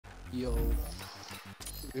Yo.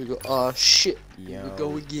 Here we go. Oh shit. Here we Yo.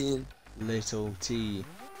 go again. Little T.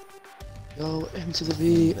 Yo, M to the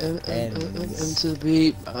B, M to the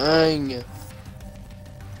B, bang.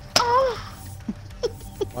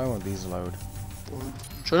 Why won't these load? I'm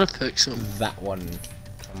trying to pick some. That one.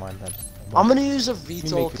 I mind that. I'm gonna use a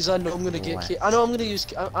VTOL because I know I'm gonna black. get I know I'm gonna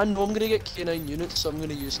get K9 units, so I'm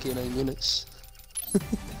gonna use K9 units.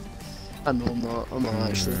 I know I'm not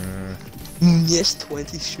actually. Yes,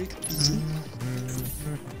 20 streak, easy.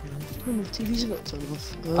 Oh, my TV's about to turn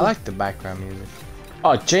off. I like the background music.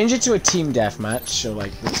 Oh, change it to a team deathmatch so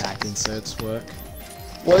like the attack inserts work.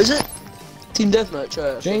 What is it? Team deathmatch,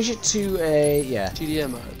 right? Change it to a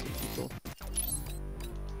TDM, okay, cool.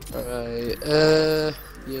 Alright,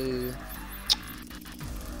 yeah.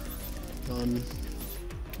 Done.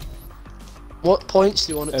 What points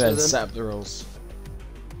do you want it and to then then? set up the rules.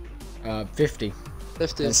 50.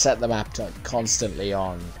 50. And set the map to constantly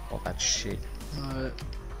on all that shit. Alright.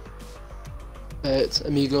 It's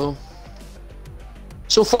amigo.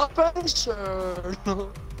 So flashbangs or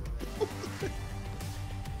no?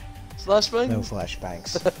 Flashbangs? No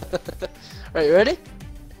flashbangs. Right, you ready?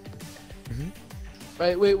 Mhm.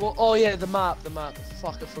 Right, wait, well, oh yeah, the map.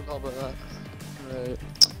 Fuck, I forgot about that. Right.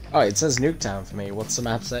 Oh, it says Nuketown for me. What's the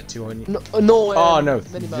map set to on you? No, oh no,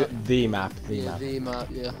 mini-map. the map. The map,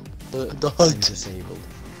 yeah. The I'm HUD. disabled.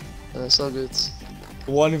 That's all good.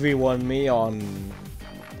 1v1 me on...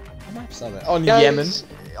 What maps are there? On Guys, Yemen.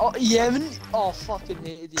 Oh, Yemen? Oh, fucking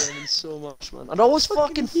hated Yemen so much, man. And I always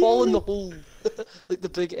fucking fall in the hole. Like the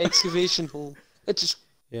big excavation hole. It just...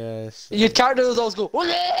 Yes. You'd character those always go...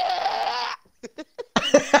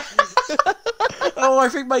 Oh, I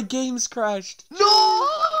think my game's crashed. No!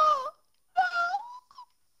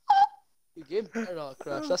 Your game better not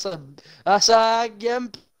crash. That's a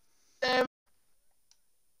game.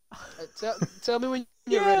 Tell me when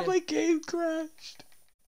you're Yeah, ready. my game crashed.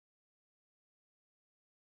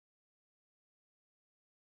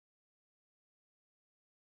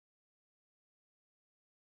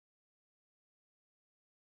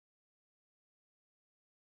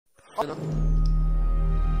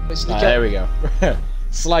 There we go.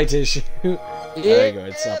 Slight issue. There we go,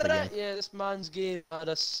 it's up again. Yeah, this man's game had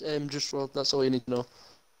us just rolled. That's all you need to know.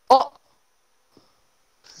 Oh!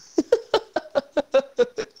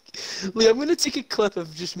 Lee, I'm gonna take a clip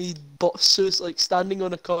of just me like standing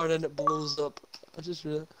on a car and then it blows up. I just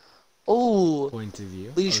realized. Oh! Point of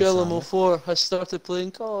view. Lee Shellam 04 has started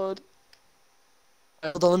playing COD.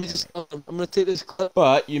 Hold on, let me just. I'm gonna take this clip.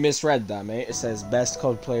 But you misread that, mate. It says best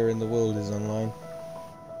COD player in the world is online.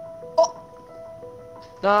 Oh!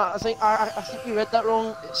 Nah, I think you read that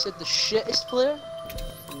wrong. It said the shittest player.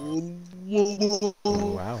 Oh,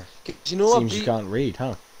 wow. You know Seems you can't read,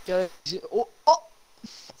 huh? Guys, oh!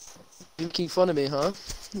 You're making fun of me, huh?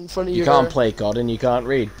 In front of You can't play COD and you can't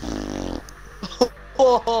read.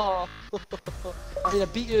 I mean, I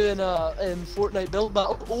beat you in a Fortnite build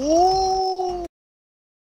battle. Oh!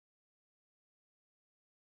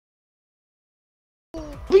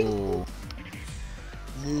 Ooh.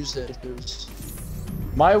 Music.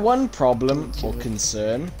 My one problem or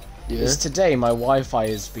concern is Yeah. today my Wi-Fi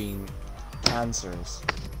has been cancerous.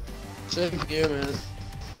 Same here, man.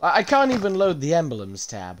 I can't even load the emblems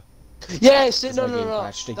tab. Yes, Is no. my game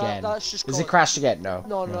crashed again? That's just. Is it crashed again? No.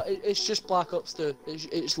 No, it's just Black Ops 2.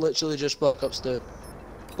 It's literally just Black Ops 2.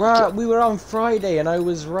 Bruh, we were on Friday and I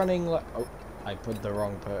was running like. Oh, I put the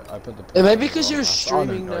wrong I put the. It might be because wrong you're map.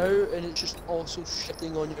 streaming Oh, no. now and it's just also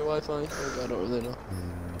shitting on your Wi-Fi. I don't really know.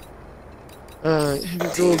 Alright, here we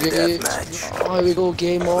go, game. Oh, here we go,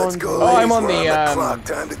 game on. Let's go. Oh, I'm on the clock.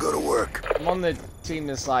 Time to go to work. I'm on the team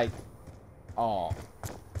that's like. Oh.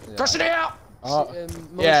 Crush it out! Oh.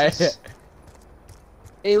 Yeah.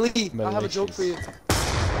 Hey Lee, I have a joke for you.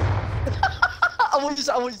 I want you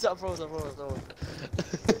to, I promise.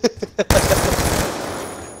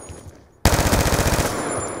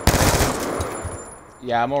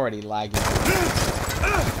 Yeah, I'm already lagging.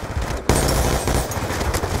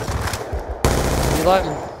 You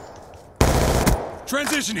lagging?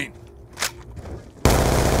 Transitioning.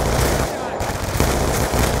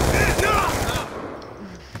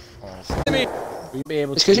 We'll be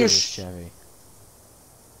able It's to 'cause do you're this, Chevy.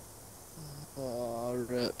 Oh,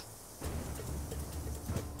 rip.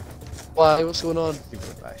 Why? What's going on?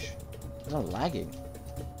 Super flash. I'm not lagging.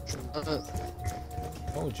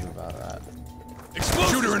 Told you about that.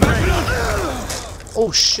 Shooter in range.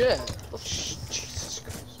 Oh shit! Jesus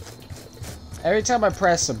Christ. Every time I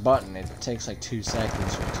press a button, it takes like 2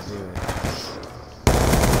 seconds for it to do it.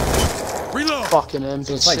 Reload. Fucking M.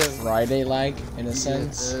 So it's like Friday lag, in a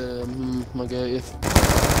sense. I get you.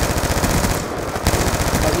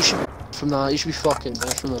 Like, you should be from that. You should be fucking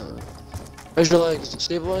dead from that. How's your leg? Is it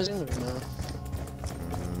stabilizing or no?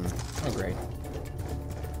 Oh, great.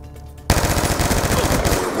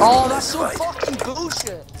 Oh, that's so fucking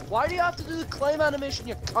bullshit! Why do you have to do the climb animation,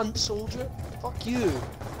 you cunt soldier? Fuck you.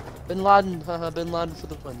 Bin Laden, haha, Bin Laden for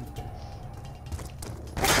the win.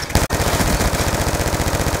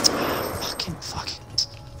 Fucking.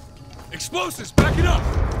 Explosives, back it up!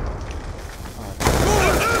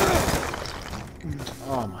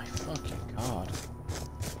 Oh my fucking god.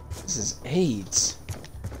 This is AIDS.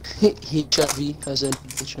 He Chevy, as in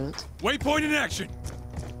the chat. Waypoint in action!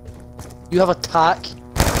 You have a tack.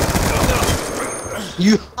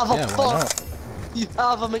 You have a Yeah, why fuck. not? You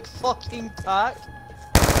have a McFucking tack.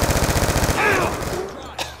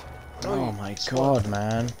 Oh my god,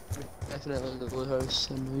 man. Definitely in the blue house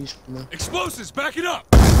and he's from there. Explosives, back it up!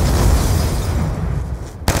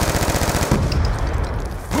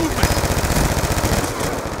 Movement!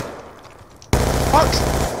 Fuck!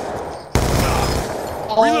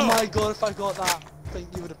 Oh Reload. my god, if I got that, I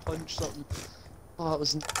think you would have punched something. Oh, that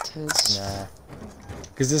was intense. Nah.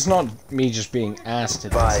 Because it's not me just being asked to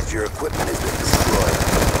do this. Advise your equipment has been destroyed.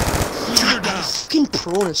 God, that fucking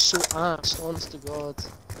prone is so ass, honest to god.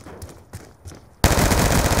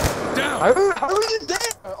 Down! How are you there?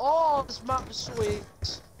 Oh, this map is so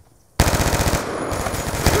AIDS.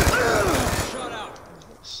 Shut out!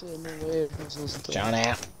 Shit, no way. John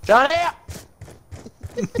out. Johnny!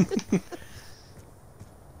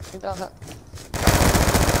 Think that hit.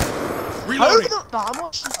 How Reloading! did that? Nah, I'm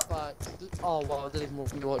watching that back. Oh wow, I didn't even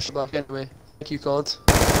want me to watch it back anyway. Thank you, God.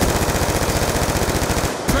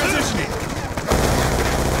 Transitioning!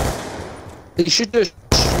 You should do.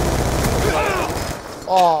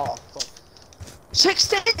 Oh, fuck.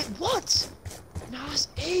 16? What? Nah, that's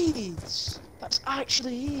AIDS. That's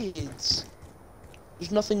actually AIDS.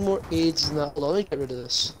 There's nothing more AIDS than that. Hold on, let me get rid of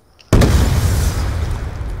this.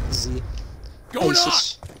 Z. Going on!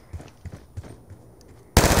 ISIS.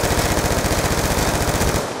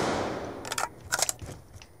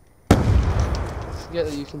 Forget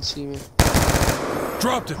that you can see me.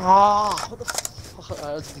 Dropped it! Ah, what the fuck?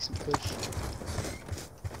 Alright, that's a decent push.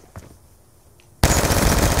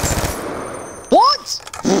 What?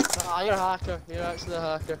 Nah, you're a hacker. You're actually a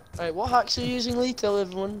hacker. Alright, what hacks are you using, Lee? Tell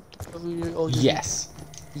everyone. Yes.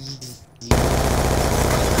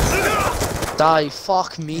 Die,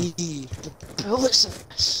 fuck me. The bullets in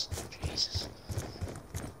this. Jesus.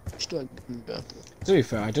 Just do a To be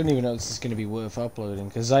fair, I don't even know if this is going to be worth uploading,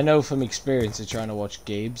 because I know from experience of trying to watch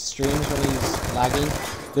Gabe's streams when he's lagging,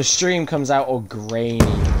 the stream comes out all grainy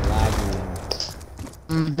and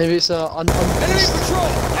laggy. Maybe it's a Enemy patrol!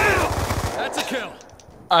 Ow! That's a kill!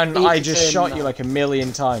 And I just 8 shot you like a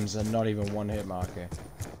million times and not even one hit marker.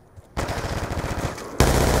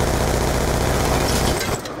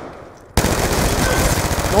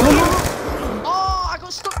 No, no, no! Oh, I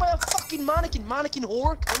got stuck by a fucking mannequin. Mannequin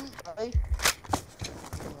whore. Right?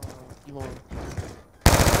 You want?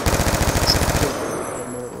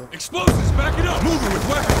 Explosives, back it up! Moving with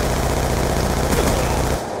weapon!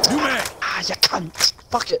 New mag! Ah, you can't.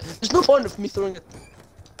 Fuck it. There's no point of me throwing a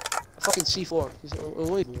fucking C4. Because it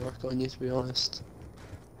won't even work on you, to be honest.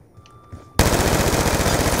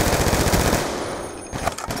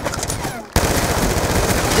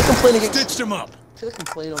 They complain against. Stitched him up! I feel like I'm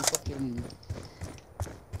playing on fucking.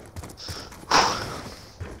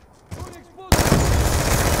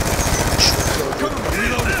 Come on,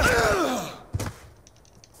 reloading!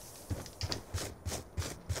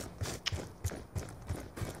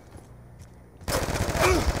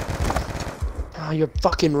 Ah, you're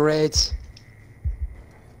fucking red.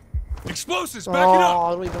 Explosives, Oh, back it up!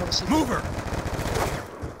 I don't even have a C4. Mover!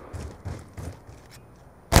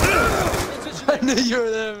 I knew you were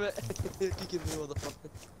there, mate. You give me motherfucker.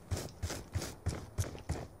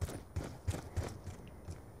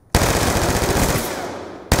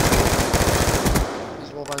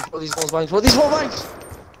 These wall bangs, what are these wall bangs? What are these wall bangs?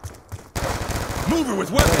 Mover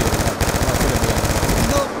with weapon!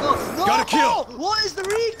 No! Got a kill. Oh, what is the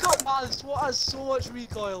recoil? Man, this what has so much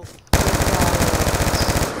recoil.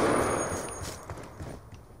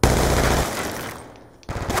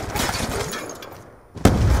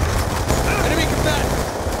 Enemy combatant!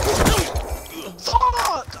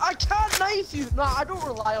 Fuck! I can't knife you! Nah, I don't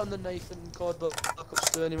rely on the knife in COD Black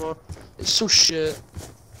Ops 2 anymore. It's so shit.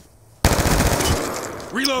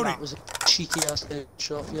 Reloading! That was a cheeky ass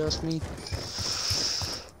shot if you ask me.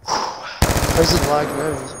 How's it lag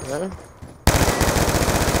now? Is it better?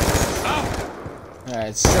 Alright,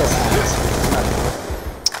 it's still ass.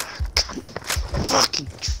 Fucking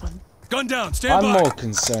trying. Gun down, stand I'm by! more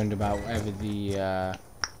concerned about whatever the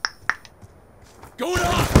Going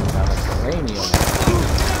on! Cranium.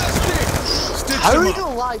 Stitch How him are up. you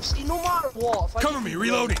alive? See, no matter what, if I Cover give me, you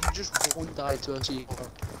reloading. one, you just won't die to a C4.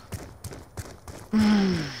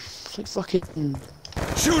 It's like fucking...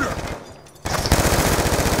 Shooter!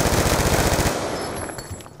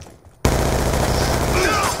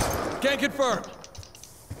 Can't confirm.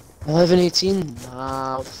 11-18?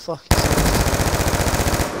 Nah, what the fuck is this?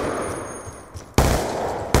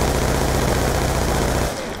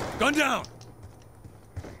 Gun down.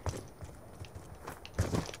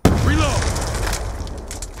 Reload.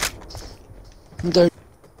 I'm down.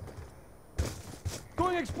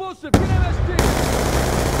 Going explosive. Get MSD.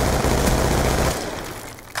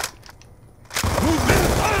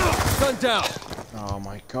 Movement. Gun down. Oh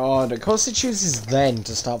my god, of course it chooses then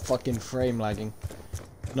to stop fucking frame lagging.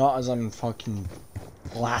 Not as I'm fucking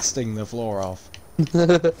blasting the floor off.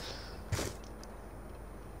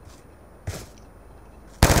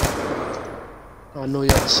 I know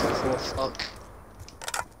you're a C4, fuck.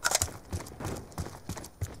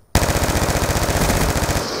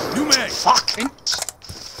 New mag. Fucking!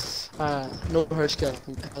 No her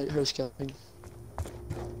scalping. Her scalping.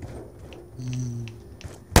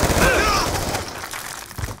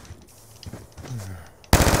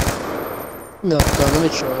 No, God, let me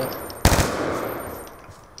try.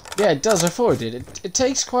 Yeah, it does, I thought it did. It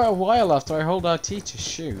takes quite a while after I hold RT to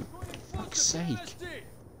shoot. For fuck's sake.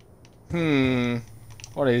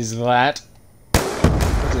 What is that?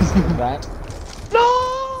 What is that?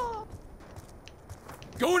 No!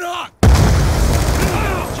 Going on.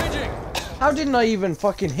 Changing. How didn't I even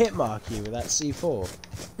fucking hit mark you with that C4?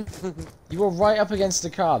 You were right up against the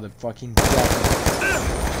car that fucking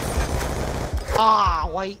Ah,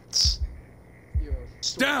 wait! You're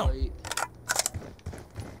so Down. white.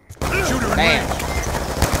 Shooter in Bam. range.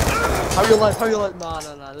 How you like, nah,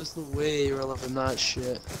 there's no way you're living that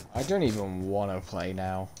shit. I don't even want to play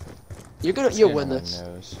now. You'll It's win getting on my this.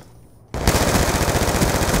 nose.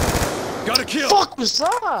 Got a kill. Fuck was that?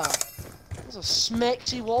 That was a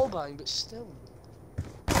smexy wallbang, but still.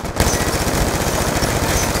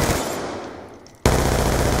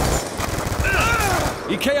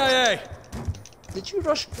 EKIA. Did you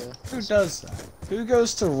rush me? Who does that? Who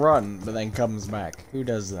goes to run but then comes back? Who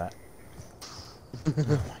does that?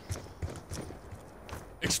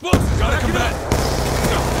 Explosive. Gotta combat.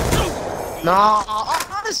 Nah, I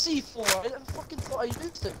had a C4. I fucking thought I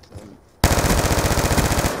used it.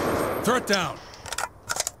 Threat down.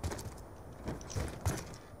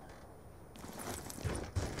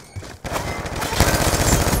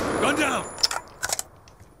 Gun down.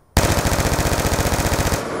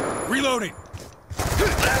 Reloading.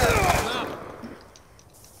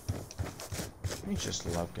 We just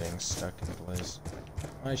love getting stuck in place.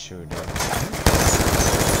 I sure do.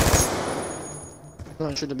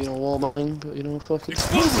 That should have been a wallbang, but you know, fuck it.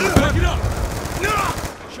 Explosive. Back it up.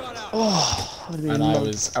 Shot out. Oh, I'd have been And I mad.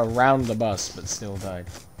 was around the bus but still died.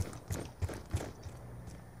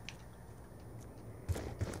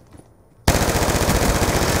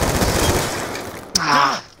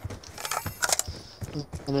 Ah!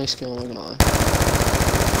 A nice kill, I'm not gonna lie.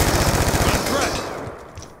 Gun threat.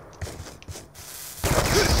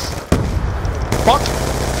 Fuck!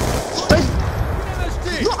 Stay! MSD.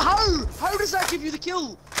 No, how? How does that give you the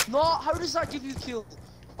kill? No, how does that give you the kill?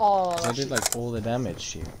 Oh, I did like all the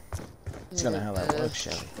damage to you. It's gonna how that works,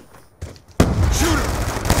 Chevy. Shooter.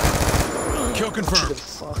 Kill confirmed.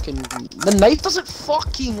 fucking... The knife doesn't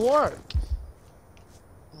fucking work!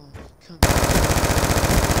 Oh, God.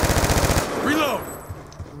 Reload.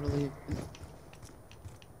 Really...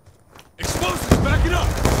 Explosives. Back it up.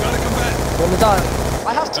 Gotta combat. When we die,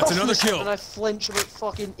 I have That's another toughness kill. and I flinch about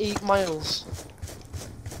fucking 8 miles.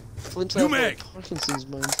 Flinch New like mag. Parkinson's,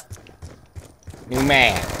 man. New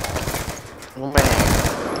man. Oh man.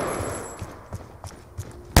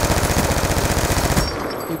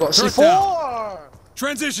 You got Threat C4!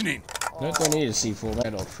 Transitioning. No, don't need a C4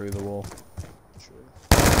 metal through the wall. True.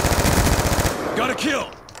 Got a kill.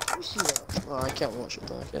 Let me see that. Oh, I can't watch it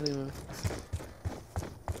back anyway.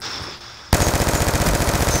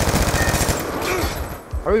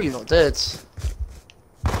 How are you not dead?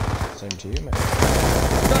 Same to you, mate.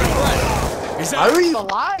 Got a threat. He's How out. are you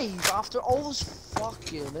alive after all those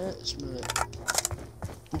fucking hits, mate?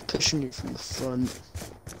 I'm pushing you from the front.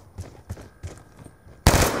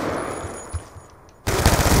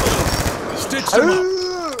 Stitched him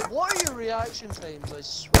up. What are your reaction times? I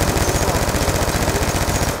swear.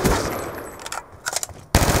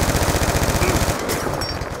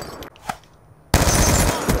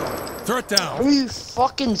 Threat down. How are you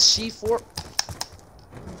fucking C4?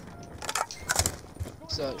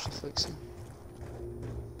 It's actually fixing.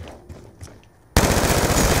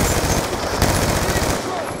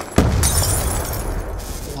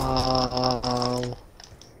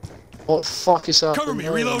 What the fuck is happening? Cover me,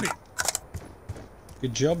 reloading.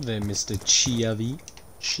 Good job there, Mr Chevy.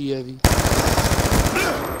 Chevy.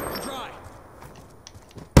 Dry.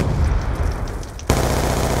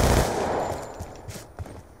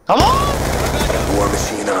 Come on! War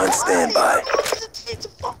machine on standby. It's a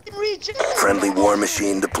fucking regen. Friendly war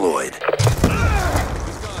machine deployed.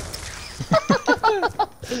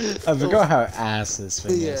 I forgot how ass this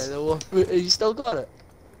thing Yeah, is. the one. You still got it?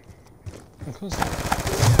 Of course not.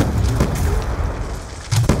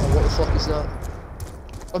 Oh, what the fuck is that?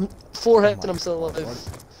 I'm 4 hits and I'm still alive.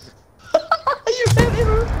 You hit me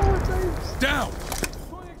 4 times. Down.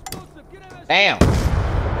 Damn!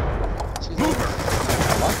 She's Mover.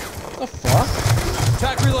 What the fuck?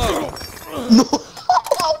 Attack reload. No!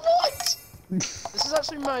 What? This is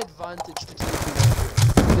actually my advantage to take.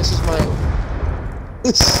 This is my.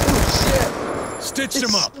 It's so shit. Stitched It's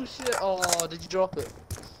him up. so shit. Oh, did you drop it?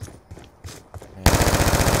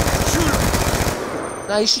 Shoot him.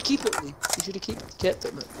 Nah, you should keep it, Lee. You should have kept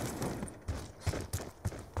it, man.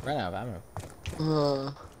 Ran out of ammo.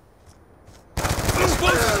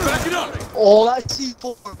 Explosives, back it up. Oh, that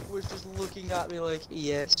T4 was just looking at me like,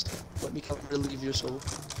 yes, let me come relieve your soul.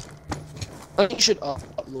 I think you should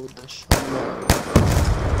upload this. Oh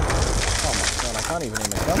my god, I can't even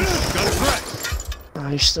aim a gun. Got a threat.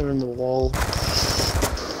 I still in the wall.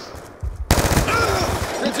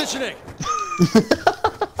 Transitioning.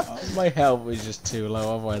 My health was just too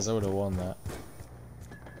low, otherwise I would have won that.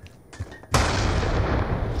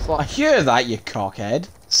 I Fuck. hear that, you cockhead.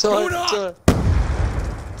 Sorry, Going on! sorry.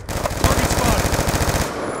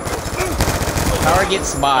 Target spotted. Target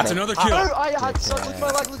spotted. That's another kill. I had such Dickhead. look at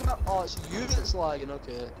my leg, look at my. Oh, it's you that's lagging,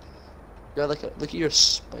 okay. Yeah, look at your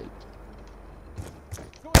spike.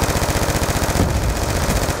 Got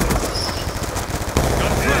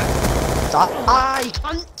a threat. Die,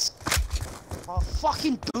 cunt! Oh,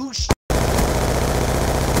 fucking bullshit.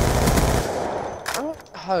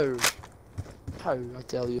 How? How, I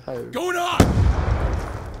tell you, how? Going on.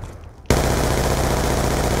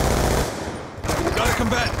 Got a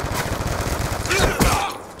combatant.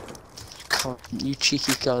 Cunt, you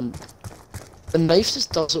cheeky cunt. The knife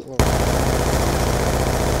just doesn't work.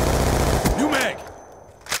 New mag.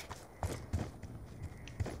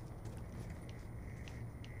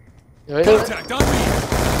 You right? Contact on me.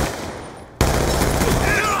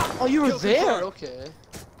 Oh, you were Kill there? confirmed. Okay.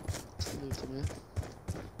 That's new to me.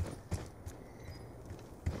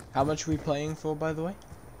 How much are we playing for, by the way?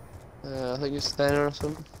 I think it's 10 or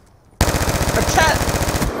something. A cat!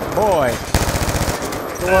 Boy!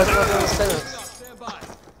 No, I don't know if it's 10. Stand by.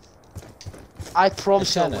 I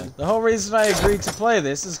promise you. Lieutenant, the whole reason I agreed to play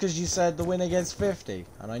this is because you said the winner gets 50.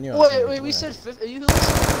 And I knew I was gonna Wait, get we the said winner. 50. Are you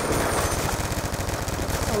listening?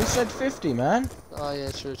 Oh, we said 50, man. Oh,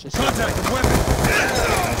 yeah, true. Contact with weapon.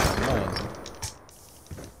 That's annoying.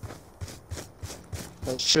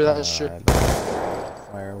 That's true, that is true.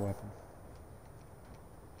 Fire weapon.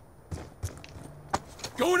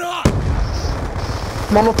 Going on.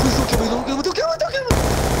 Mama, please don't kill me, don't kill me, don't kill me, don't kill me!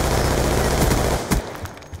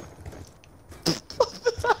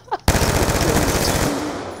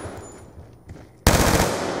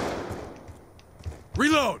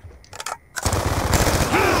 Reload.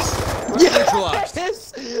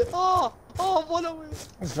 Yes! Oh, one away.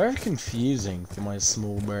 It's very confusing for my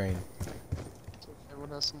small brain. Everyone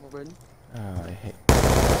has some already. Oh, I hate.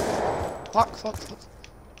 Fuck.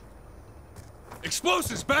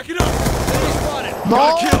 Explosives, back it up. Enemy spotted. No,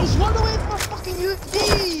 Got a kill. there's one away from my fucking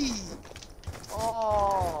UAV!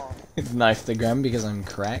 Oh. Knife the gram because I'm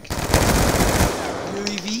cracked.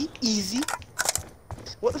 UAV, easy.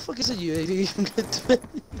 What the fuck is a UAV even good to me?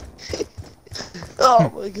 Oh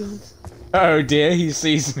my god. Oh dear, he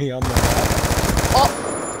sees me on the map. Oh!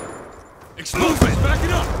 Explosives, back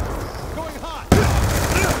it up. Going hot.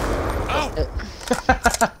 Out.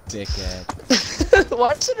 Dickhead.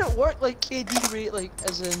 Why doesn't it work like KD rate, like,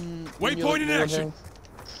 as in... when you're, Waypoint in like, low action.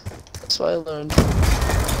 health? That's what I learned.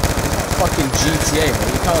 Fucking GTA,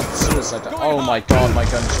 man. You can't suicide. Oh my god, my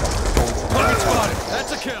gunshot. Target spotted.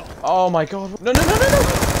 That's a kill. Oh my god. No.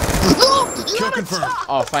 Kill confirmed.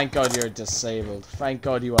 Oh, thank god you're disabled. Thank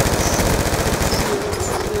god you are disabled.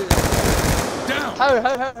 Down. How?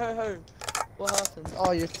 What happened?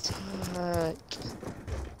 Oh, you're attack.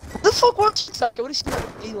 What the fuck was attack? I wanna see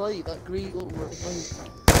that grey light, that grey little red light.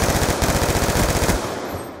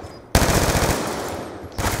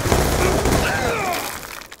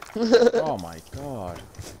 Oh my god.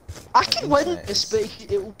 I can win Internet this, is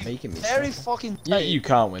but it will be making me very sick. fucking Yeah, tight. you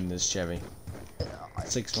can't win this, Chevy.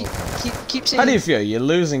 6-4. Keep saying. How do you feel? You're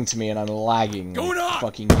losing to me and I'm lagging Going like on!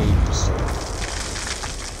 fucking games.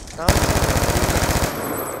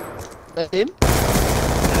 Aim.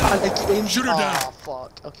 And I aim. Shoot her down. Ah,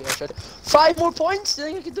 fuck. Okay, I tried. 5 more points? Do you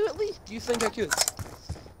think I could do it, Lee? Do you think I could?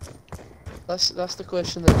 That's the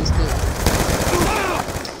question that he's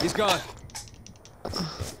doing. He's gone.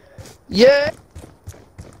 Yeah!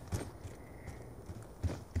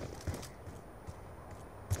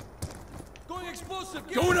 Going explosive.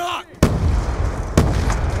 Going on.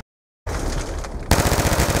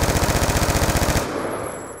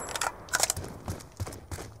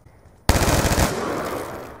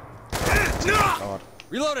 God.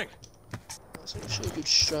 Reloading. That's actually a good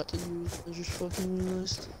strat to use, I just fucking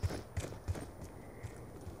realised.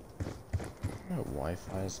 No,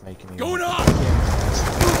 Wi-Fi is making me... Going on.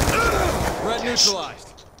 Red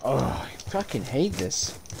neutralized. Oh, I fucking hate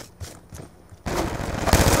this.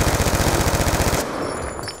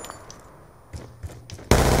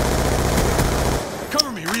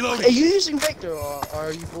 Cover me. Reloading. Are you using Victor or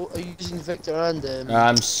are you using Victor and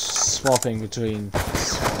I'm swapping between...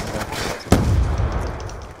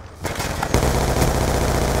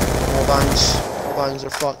 All bangs are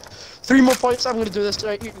fucked. 3 more points, I'm gonna do this,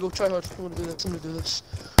 right, here you go, try hard, I'm gonna do this.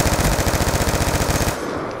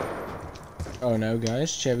 Oh no,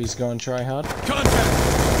 guys, Chevy's going try hard. Contact.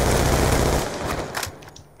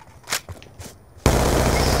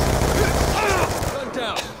 Gun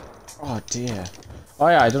down. Oh dear. Oh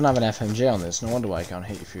yeah, I don't have an FMJ on this, no wonder why I can't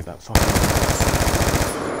hit you through that fucking...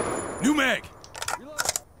 New mag.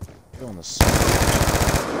 Go on the side.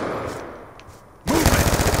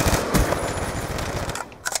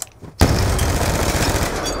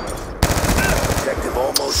 Objective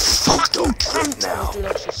almost Fucking complete cunt! I was now. doing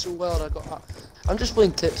actually so well, I got... I'm just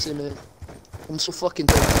playing tipsy, man. I'm so fucking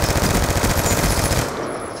tipsy.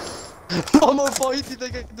 1 more point, do you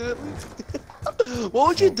think I can do it? What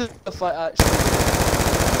would you do if I actually...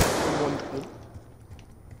 1 point?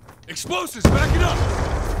 Explosives. Back it up.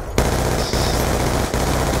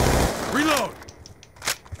 Reload.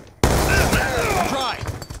 Try.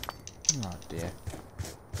 Oh dear.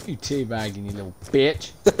 You teabagging, you little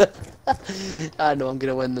bitch. I know I'm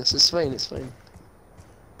gonna win this, it's fine, it's fine.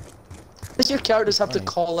 Does your characters have to Fine.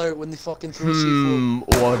 call out when they fucking throw C4?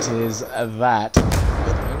 What is that?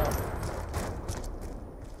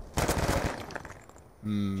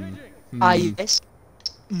 Ah yes.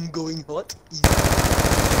 Going hot.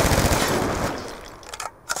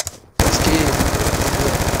 Let's get it.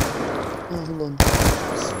 Oh, hold on.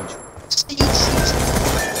 Siege.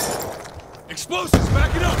 Explosives.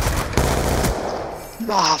 Back it up.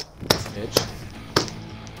 Ah, Bitch.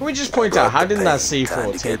 Can we just point out, how didn't that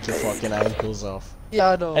C4 take your fucking ankles off?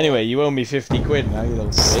 yeah, I know. Anyway, you owe me 50 quid now, you little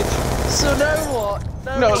bitch. So now what?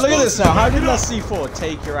 Now No, what? look at this now, how did that C4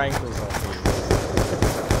 take your ankles off?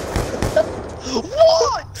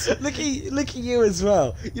 What? Look at you as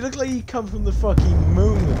well. You look like you come from the fucking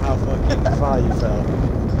moon with how fucking far you fell.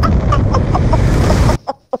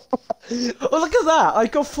 Oh, look at that! I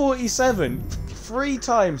got 47. 3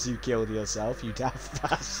 times you killed yourself, you daft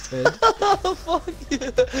bastard. Oh, fuck you.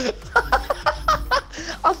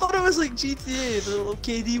 I thought it was like GTA, the little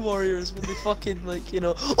KD warriors when they fucking like, you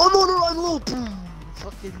know, oh no, I'm low, boom,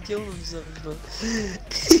 fucking kill themselves, but...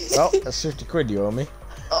 Well, that's 50 quid you owe me.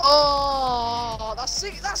 Oh, that's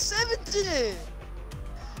 70!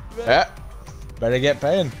 Right. Yeah. Better get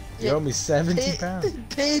paying. You Yeah. owe me £70.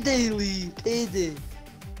 Payday, Lee, payday.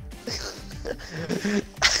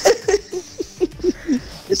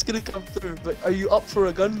 It's gonna come through, but are you up for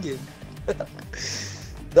a gun game?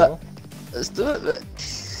 No. Let's do it, man.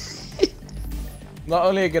 Not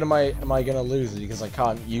only am I gonna lose it because I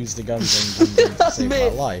can't use the guns and to save my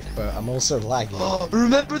Mate. life, but I'm also lagging. Oh,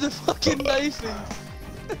 remember the fucking knifing?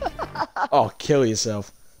 Oh, kill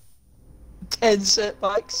yourself. 10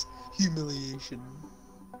 setbacks, humiliation.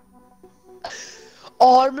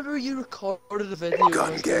 Oh, I remember you recorded a video.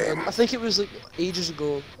 Gun game. I think it was like ages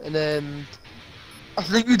ago, and then I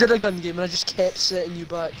think we did a gun game, and I just kept setting you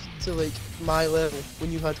back to like my level when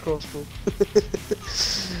you had crossbow.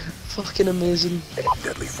 Fucking amazing.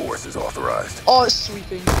 Deadly force is authorized. Oh, it's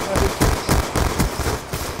sweeping.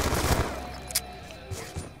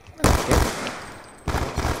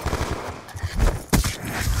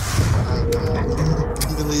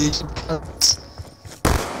 Humiliation. Cunt.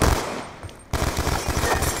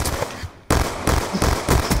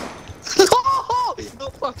 No,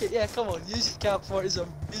 fuck it, yeah, come on, use your cap 40s,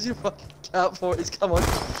 use your fucking cap 40s, come on.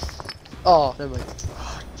 Oh, never mind.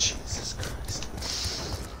 Oh, Jesus Christ.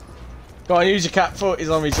 Go on, use your cat 40s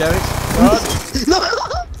on me, Chevy. Go on. No!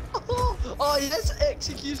 Oh, yes,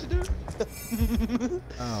 executioner.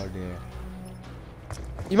 Oh dear.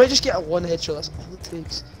 You might just get a 1 headshot, that's all it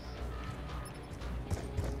takes.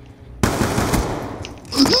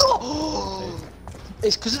 No!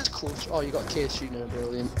 It's because it's close. Oh, you got a KSU now.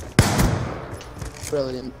 Brilliant.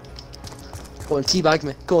 Brilliant. Go on, teabag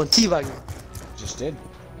me. Go on, teabag me. Just did.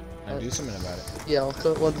 Now do something about it. Yeah, I'll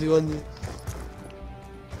cut 1v1 you.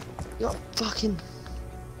 You got fucking...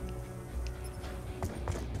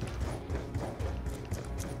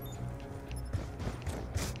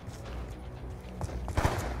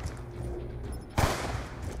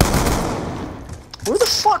 Where the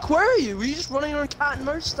fuck were you? Were you just running around cat and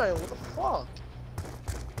mouse style? What the fuck?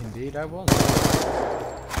 Indeed, I was.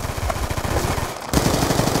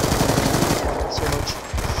 So much.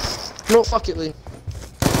 No, fuck it, Lee.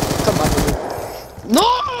 Come back with me.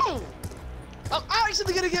 No! I'm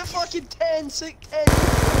actually gonna get fucking 10, 6, 10.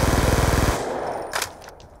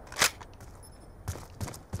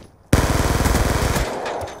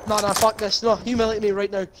 Nah, fuck this. No, humiliate me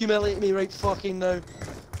right now. Humiliate me right fucking now.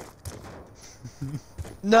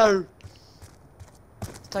 No!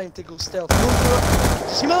 Time to go stealth. No,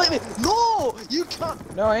 just humiliate me! No! You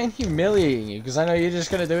can't! No, I ain't humiliating you, because I know you're just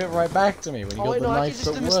gonna do it right back to me when you got the knife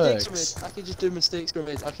that works. I can just do mistakes,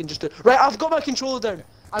 Grenade. I can just do... Right, I've got my controller down.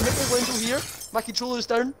 I'm at the window here. My controller's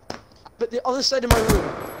down. But the other side of my room.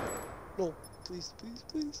 No. Please, please,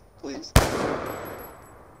 please, please.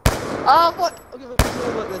 Ah, fuck! I'll give it a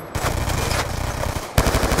controller back then.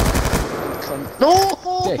 Cunt. No!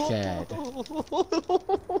 Dickhead.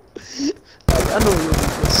 I know you're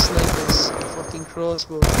gonna snipe this fucking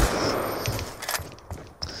crossbow.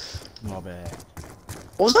 Not bad.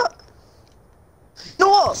 What was that? You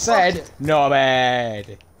know what? Said, not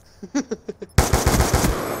bad.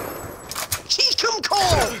 Cheekum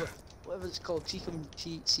Cob! Whatever it's called, Cheekum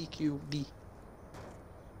CQB.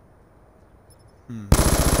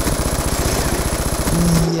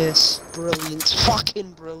 Yes, brilliant.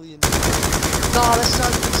 Fucking brilliant. Nah, this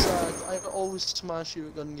sounds sad. I always smash you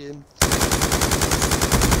at gun game.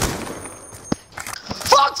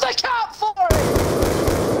 Fuck the cat for it!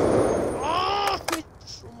 Oh, I hate it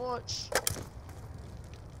so much.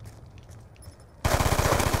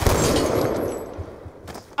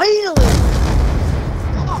 Finally!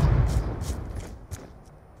 Fuck!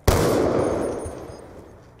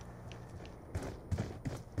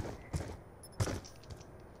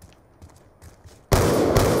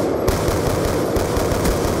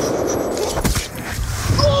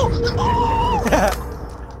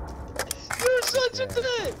 You're such a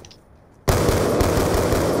dick!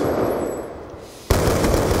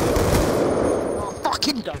 Oh,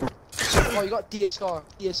 fucking dumb. Oh, you got DSR.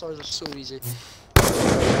 DSRs are so easy.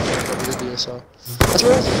 The DSR. That's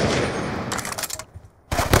where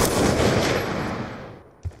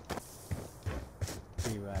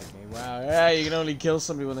Wow, yeah, you can only kill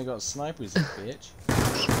somebody when they got snipers, you bitch.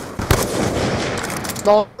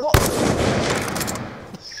 No, what?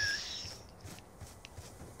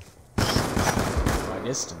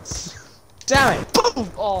 Distance. Damn it! Boom!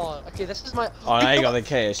 Oh, okay, this is my... Oh, now you got the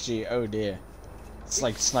KSG. Oh dear. It's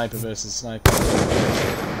like sniper versus sniper.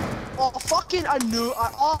 Oh, fucking, I knew,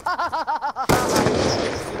 oh.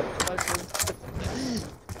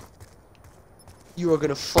 You are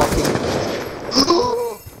gonna fucking...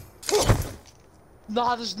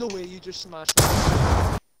 Nah, there's no way you just smashed me.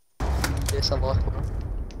 Yes, I lost one.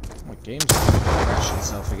 What game's crash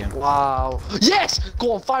itself again? Wow. Yes!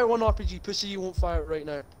 Go on, fire one RPG, pussy, you won't fire it right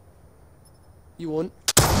now. You won't.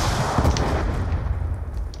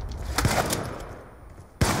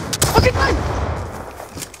 Okay, fine!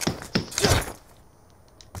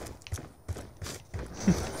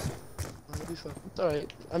 It'll be fine. It's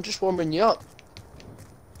alright, I'm just warming you up.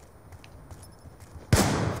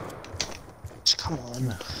 Just come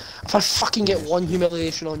on. If I fucking get one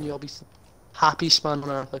humiliation on you, I'll be happiest man on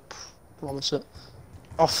earth, I promise it.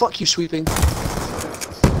 Oh, fuck you, sweeping.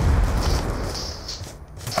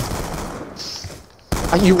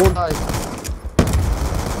 And you won't die.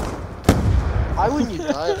 Why wouldn't you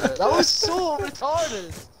die? That was so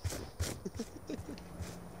retarded.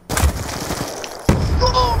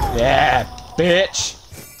 Oh! Yeah, bitch!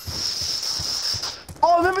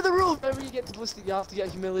 Oh, remember the rule? Whenever you get to ballistic, you have to get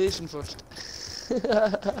humiliation first.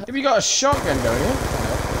 Have you got a shotgun, don't you?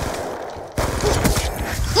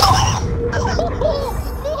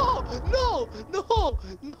 No!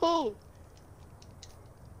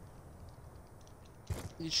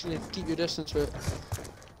 You should keep your distance with it.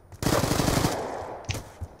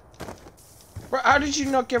 Bro, how did you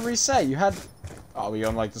not get reset? You had... Oh, we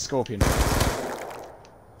on like the Scorpion.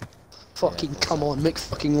 Fucking come on, make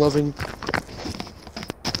fucking loving.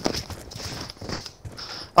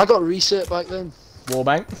 I got reset back then.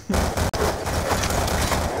 Wallbang.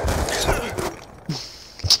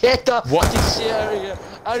 Get the What? fucking shit out of here.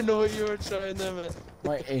 I know what you were trying there, man.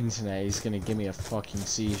 My internet is gonna give me a fucking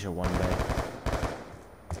seizure one day.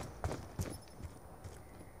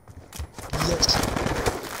 Yes.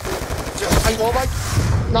 I know, like,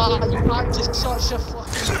 nah, you act just such a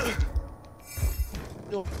fucking.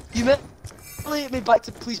 No, humiliate me back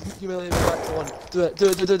to. Please humiliate me back to one. Do it, do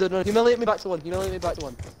it, do it, do it. No, humiliate me back to one. Humiliate me back to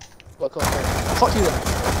one. What? Come on, fuck you then.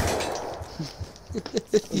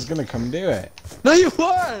 He's gonna come do it. No, you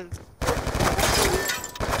weren't.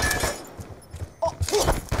 Oh.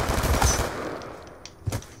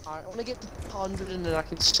 Alright, I want to get to 100 and then I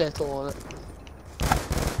can settle on it.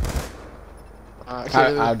 Alright,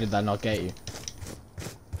 okay, How did that not get you?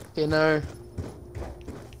 okay, now.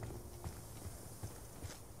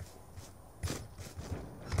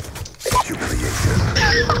 Humiliation.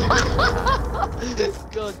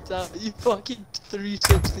 God damn it, you fucking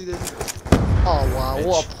 360 this. Oh wow,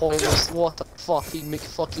 what a pointless, what a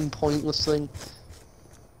fucking pointless thing.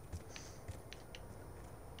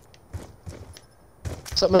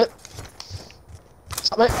 What's up, mate?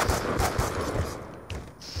 What's up, mate?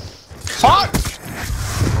 Fuck!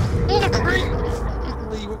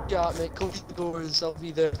 Lee, what you got, mate? Close the doors, I'll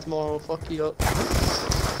be there tomorrow, fuck you up.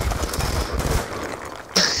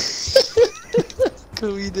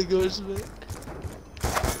 Close the doors, mate.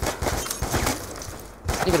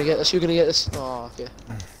 You're gonna get this, you're gonna get this. Oh, okay.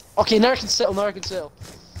 Okay, now I can settle, now I can settle.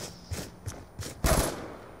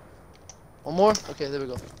 One more? Okay, there we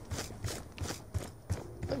go.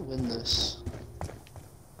 I win this.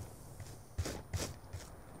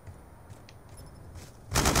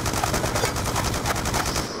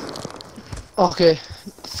 Okay,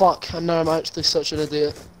 fuck, and now I'm actually such an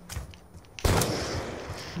idiot.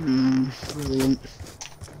 Brilliant.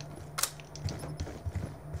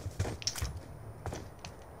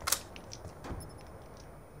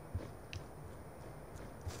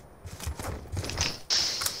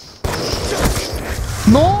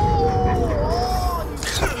 No! Oh, you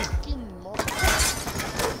fucking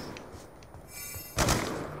monster.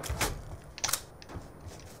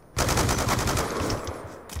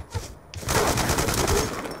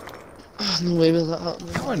 No way was that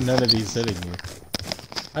happening. How are none of these hitting you?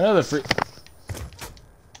 I know the free.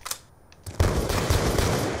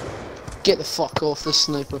 Get the fuck off this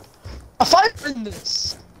sniper. If I win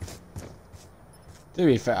this! To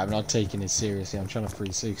be fair, I'm not taking it seriously. I'm trying to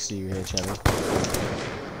 360 you here, Chevy.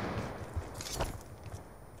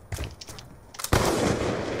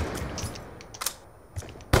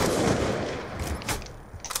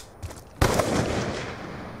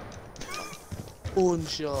 One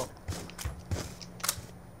shot.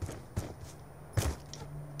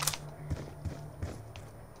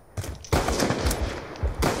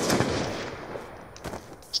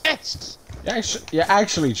 Yes! You're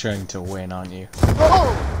actually trying to win, aren't you? Oh!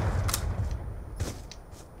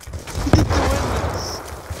 We need to win this.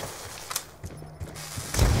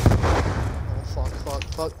 Oh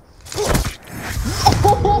fuck.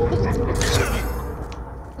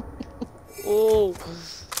 Oh!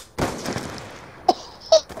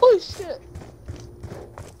 Oh shit!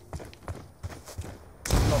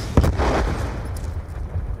 No!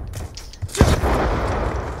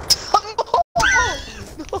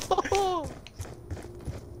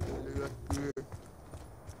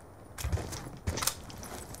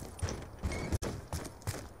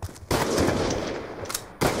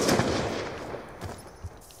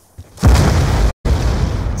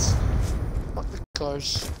 Fuck the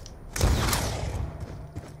cars.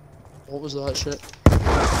 What was that shit?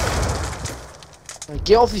 Right,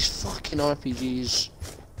 get off these fucking RPGs.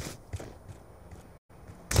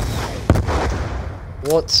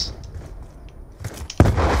 What?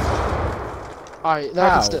 Alright, now I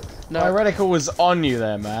can still. My reticle was on you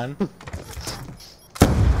there, man.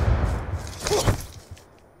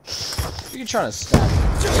 You're trying to stab me.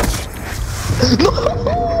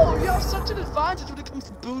 No! You have such an advantage when it comes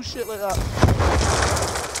to bullshit like that.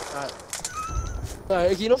 Alright.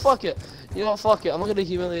 Alright, okay, you know, fuck it. You know what, fuck it. I'm not gonna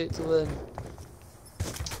humiliate to win.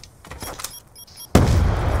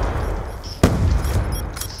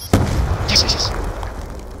 Yes.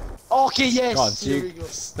 Okay, yes! God, Here we go.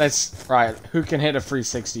 let's right. Who can hit a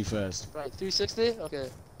 360 first? Right, 360? Okay.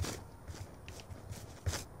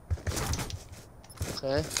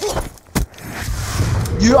 Okay.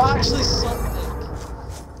 You actually suck dick.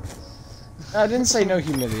 I didn't say no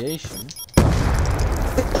humiliation.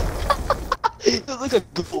 You look like a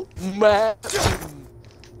goat. Man.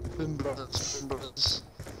 Twin brothers, twin brothers.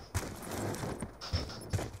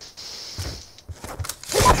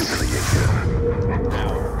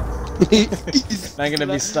 I'm gonna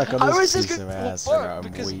be stuck on How this is piece of ass for work? a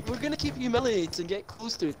Because week. we're gonna keep humiliating and get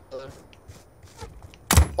close to each other.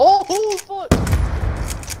 Oh, fuck!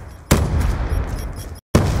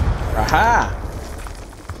 Aha!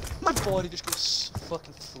 My body just goes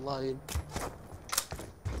fucking flying.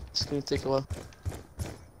 It's gonna take a while.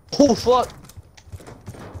 Oh fuck!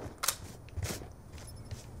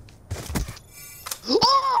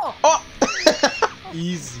 Oh! Oh!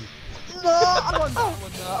 Easy. No! I want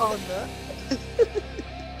that, I want that.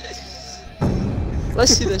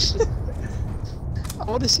 Let's see this shit. I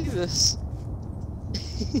wanna see this.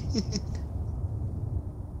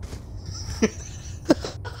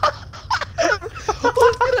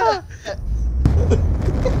 Look at that!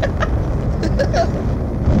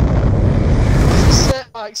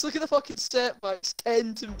 Setbacks, look at the fucking setbacks,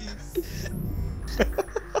 10 to me.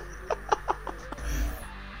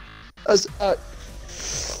 As,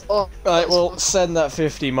 oh, Right, well, send that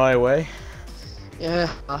 50 my way.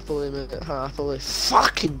 yeah, happily, mate, happily.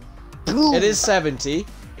 Fucking boom! It is 70.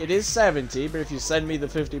 It is 70, but if you send me the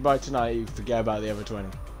 50 by tonight, you forget about the other 20.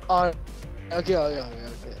 Okay.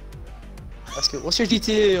 That's good. What's your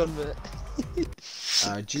GTA on, mate?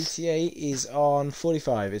 GTA is on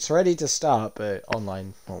 45. It's ready to start, but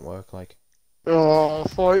online won't work, like. Oh,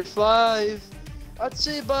 45. I'd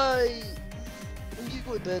say by... when you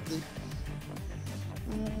go to bed, then.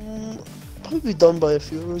 Probably done by a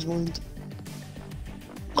few hours, mind.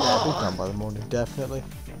 Yeah, we've done by the morning, definitely.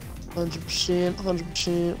 100%,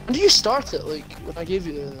 100%. When did you start it, like, when I gave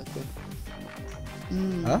you the account?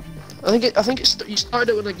 Huh? I think you started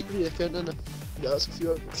it when I gave you the account, didn't it? Yeah, that's a few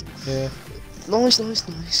hours. Yeah.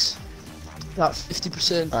 Nice. That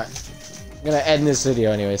 50%. Alright. I'm gonna end this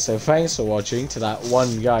video anyway, so thanks for watching to that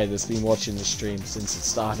one guy that's been watching the stream since it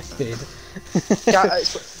started.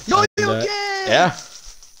 Yo, And, okay! yeah.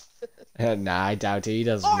 Nah, I doubt it. He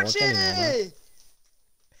doesn't watch anymore. Archie!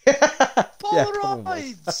 Yeah,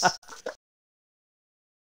 probably. Polaroids!